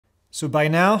So by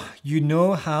now, you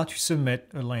know how to submit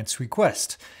a LAANC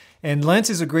request. And LAANC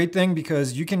is a great thing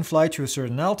because you can fly to a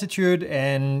certain altitude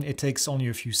and it takes only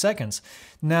a few seconds.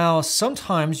 Now,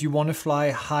 sometimes you want to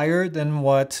fly higher than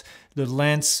what the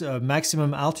LAANC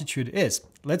maximum altitude is.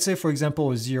 Let's say, for example,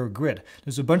 a zero grid.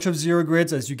 There's a bunch of zero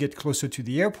grids as you get closer to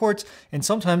the airport, and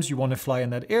sometimes you want to fly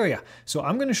in that area. So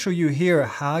I'm going to show you here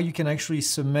how you can actually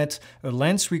submit a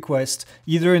LAANC request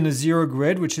either in a zero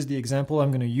grid, which is the example I'm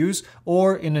going to use,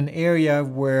 or in an area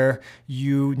where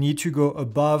you need to go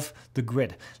above the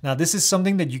grid. Now, this is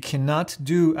something that you cannot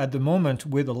do at the moment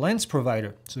with a LAANC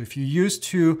provider. So if you're used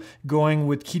to going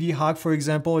with Kitty Hawk, for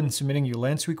example, and submitting your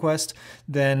LAANC request,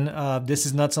 then this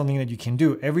is not something that you can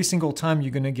do. Every single time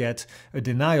you're going to get a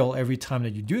denial every time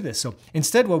that you do this. So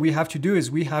instead, what we have to do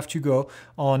is we have to go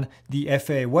on the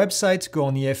FAA website, go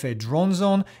on the FAA Drone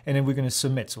Zone, and then we're going to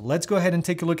submit. So let's go ahead and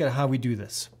take a look at how we do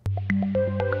this.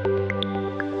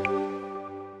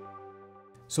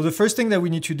 So the first thing that we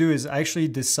need to do is actually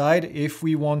decide if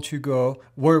we want to go,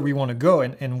 where we want to go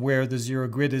and where the zero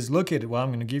grid is located. Well, I'm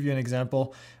going to give you an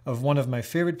example of one of my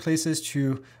favorite places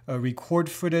to record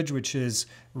footage, which is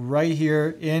right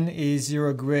here in a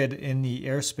zero grid in the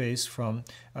airspace from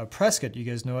Prescott. You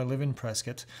guys know I live in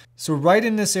Prescott. So right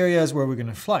in this area is where we're going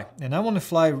to fly. And I want to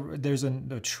fly, there's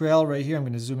a trail right here. I'm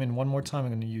going to zoom in one more time.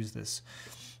 I'm going to use this.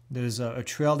 There's a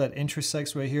trail that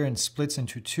intersects right here and splits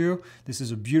into two. This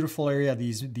is a beautiful area.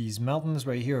 These mountains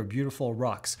right here are beautiful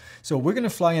rocks. So we're going to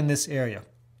fly in this area.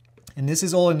 And this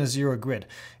is all in a zero grid.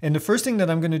 And the first thing that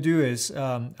I'm going to do is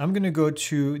I'm going to go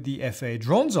to the FAA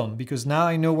Drone Zone because now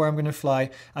I know where I'm going to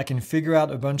fly. I can figure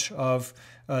out a bunch of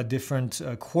different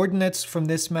coordinates from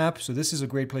this map. So this is a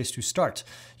great place to start.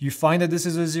 You find that this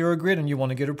is a zero grid and you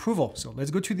want to get approval. So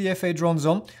let's go to the FAA Drone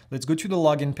Zone. Let's go to the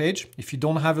login page. If you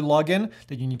don't have a login,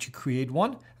 then you need to create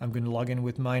one. I'm going to log in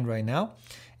with mine right now.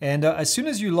 And as soon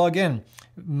as you log in,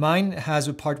 mine has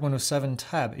a Part 107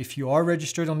 tab. If you are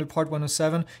registered under Part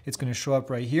 107, it's going to show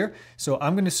up right here. So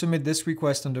I'm going to submit this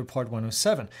request under Part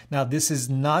 107. Now, this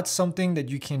is not something that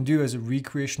you can do as a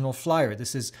recreational flyer.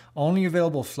 This is only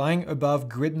available, flying above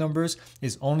grid numbers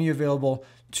is only available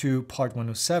to Part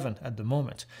 107 at the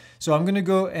moment. So I'm going to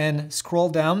go and scroll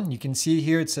down. You can see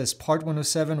here it says Part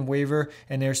 107 waiver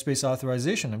and airspace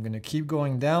authorization. I'm going to keep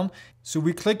going down. So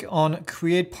we click on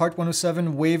create Part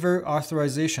 107 waiver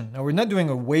authorization. Now we're not doing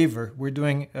a waiver, we're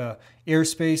doing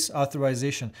airspace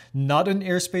authorization, not an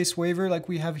airspace waiver like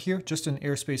we have here, just an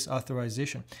airspace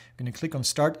authorization. I'm going to click on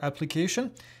start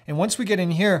application. And once we get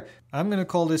in here, I'm going to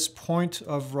call this Point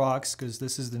of Rocks because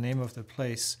this is the name of the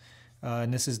place.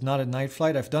 And this is not a night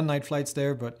flight. I've done night flights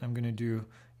there, but I'm going to do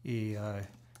a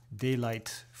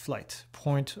daylight flight.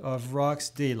 Point of Rocks,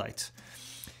 daylight.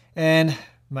 And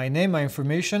my name, my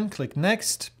information, click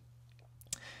next.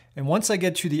 And once I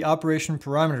get to the operation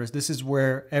parameters, this is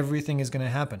where everything is going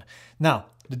to happen. Now,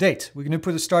 the date, we're going to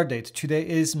put a start date. Today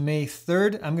is May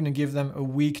 3rd. I'm going to give them a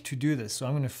week to do this. So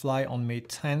I'm going to fly on May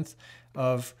 10th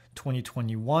of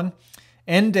 2021.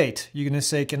 End date, you're going to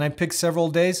say, can I pick several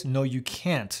days? No, you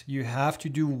can't. You have to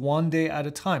do one day at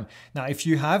a time. Now, if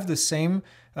you have the same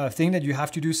thing that you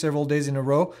have to do several days in a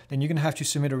row, then you're going to have to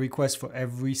submit a request for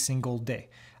every single day.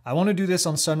 I want to do this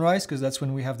on sunrise because that's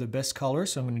when we have the best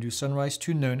colors. So I'm going to do sunrise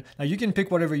to noon. Now you can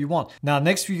pick whatever you want. Now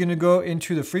next we're going to go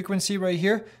into the frequency right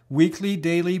here. Weekly,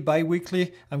 daily,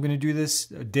 bi-weekly. I'm going to do this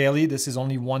daily. This is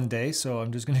only one day. So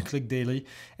I'm just going to click daily.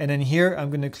 And then here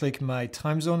I'm going to click my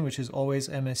time zone, which is always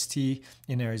MST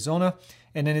in Arizona.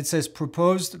 And then it says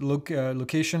proposed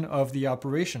location of the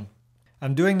operation.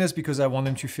 I'm doing this because I want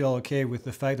them to feel okay with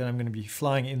the fact that I'm going to be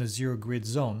flying in a zero grid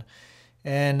zone.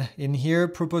 And in here,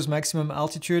 proposed maximum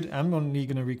altitude, I'm only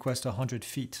going to request 100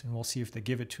 feet, and we'll see if they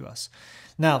give it to us.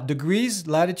 Now, degrees,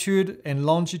 latitude, and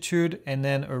longitude, and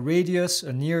then a radius,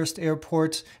 a nearest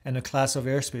airport, and a class of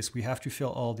airspace. We have to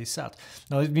fill all this out.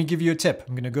 Now, let me give you a tip.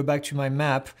 I'm going to go back to my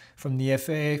map from the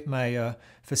FAA, my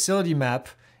facility map,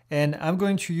 and I'm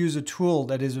going to use a tool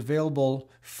that is available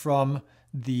from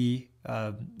the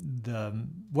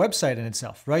website in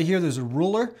itself. Right here, there's a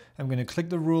ruler. I'm going to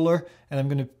click the ruler and I'm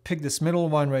going to pick this middle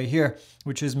one right here,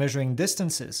 which is measuring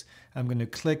distances. I'm going to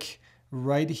click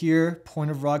right here. Point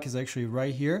of Rock is actually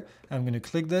right here. I'm going to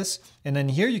click this. And then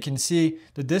here you can see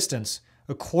the distance.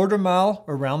 A quarter mile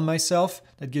around myself.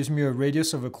 That gives me a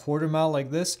radius of a quarter mile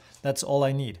like this. That's all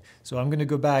I need. So I'm going to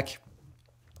go back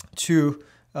to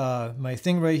my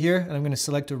thing right here, and I'm going to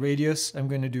select a radius. I'm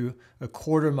going to do a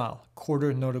quarter mile,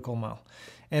 quarter nautical mile.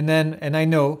 And then, and I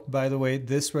know, by the way,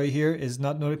 this right here is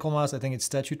not nautical miles. I think it's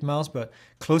statute miles, but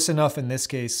close enough in this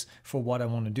case for what I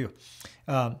want to do.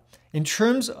 In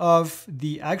terms of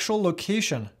the actual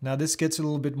location, now this gets a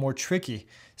little bit more tricky.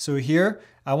 So here,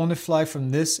 I want to fly from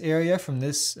this area, from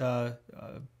this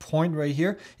point right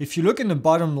here. If you look in the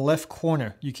bottom left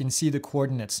corner, you can see the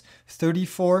coordinates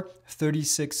 34,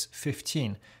 36,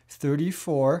 15.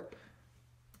 34,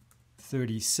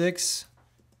 36,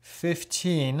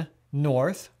 15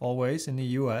 north, always in the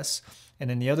US. And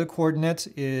then the other coordinate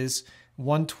is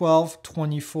 112,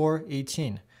 24,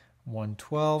 18.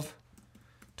 112,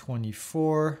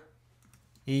 24,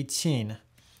 18.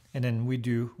 And then we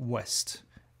do west.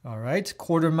 All right,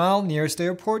 quarter mile nearest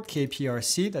airport,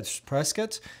 KPRC, that's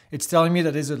Prescott. It's telling me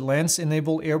that is a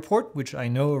LAANC-enabled airport, which I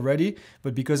know already,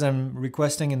 but because I'm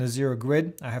requesting in a zero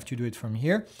grid, I have to do it from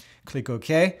here. Click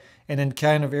OK. And then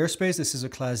kind of airspace, this is a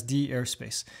Class D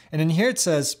airspace. And then here it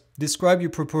says, describe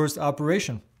your proposed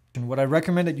operation. And what I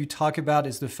recommend that you talk about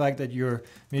is the fact that you're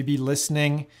maybe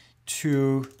listening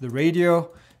to the radio,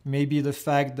 maybe the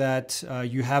fact that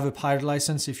you have a pilot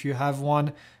license if you have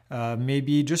one,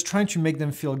 maybe just trying to make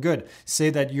them feel good. Say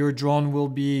that your drone will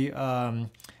be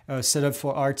set up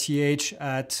for RTH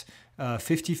at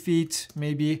 50 feet,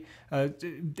 maybe.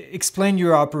 Explain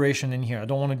your operation in here. I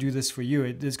don't want to do this for you.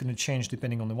 It is going to change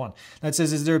depending on the one. That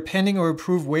says, is there a pending or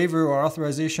approved waiver or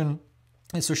authorization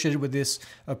associated with this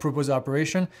proposed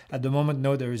operation? At the moment,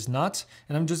 no, there is not.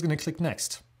 And I'm just going to click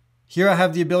next. Here I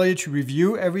have the ability to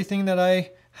review everything that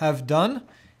I have done.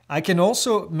 I can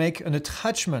also make an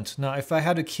attachment. Now, if I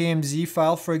had a KMZ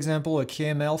file, for example, a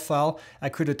KML file, I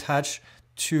could attach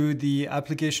to the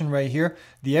application right here.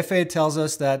 The FAA tells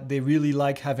us that they really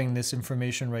like having this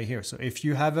information right here. So if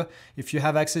you have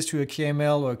access to a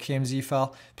KML or a KMZ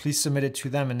file, please submit it to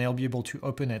them and they'll be able to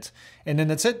open it. And then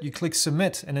that's it. You click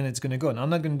submit and then it's going to go. Now, I'm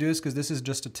not going to do this because this is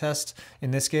just a test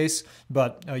in this case,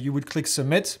 but you would click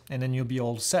submit and then you'll be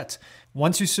all set.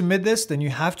 Once you submit this, then you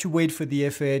have to wait for the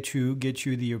FAA to get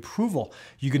you the approval.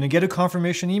 You're going to get a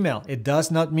confirmation email. It does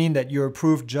not mean that you're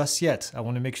approved just yet. I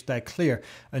want to make that clear.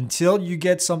 Until you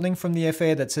get something from the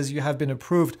FAA that says you have been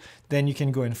approved, then you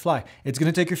can go and fly. It's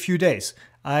going to take a few days.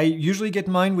 I usually get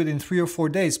mine within 3 or 4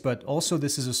 days, but also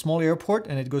this is a small airport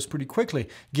and it goes pretty quickly.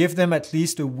 Give them at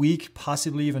least a week,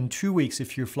 possibly even 2 weeks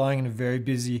if you're flying in a very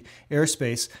busy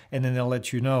airspace, and then they'll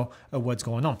let you know what's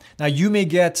going on. Now, you may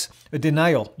get a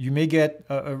denial. You may get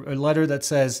a letter that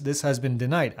says this has been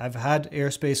denied. I've had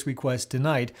airspace requests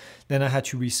denied, then I had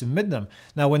to resubmit them.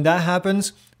 Now, when that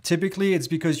happens, typically, it's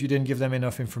because you didn't give them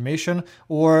enough information,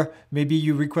 or maybe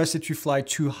you requested to fly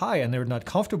too high and they're not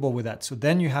comfortable with that. So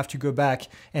then you have to go back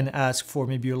and ask for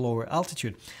maybe a lower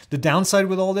altitude. The downside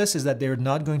with all this is that they're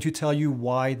not going to tell you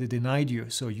why they denied you.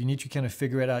 So you need to kind of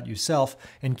figure it out yourself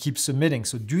and keep submitting.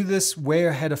 So do this way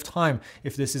ahead of time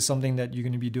if this is something that you're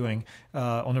going to be doing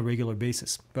on a regular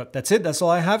basis. But that's it. That's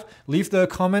all I have. Leave the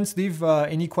comments. Leave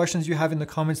any questions you have in the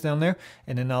comments down there,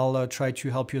 and then I'll try to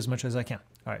help you as much as I can.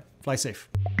 All right, fly safe.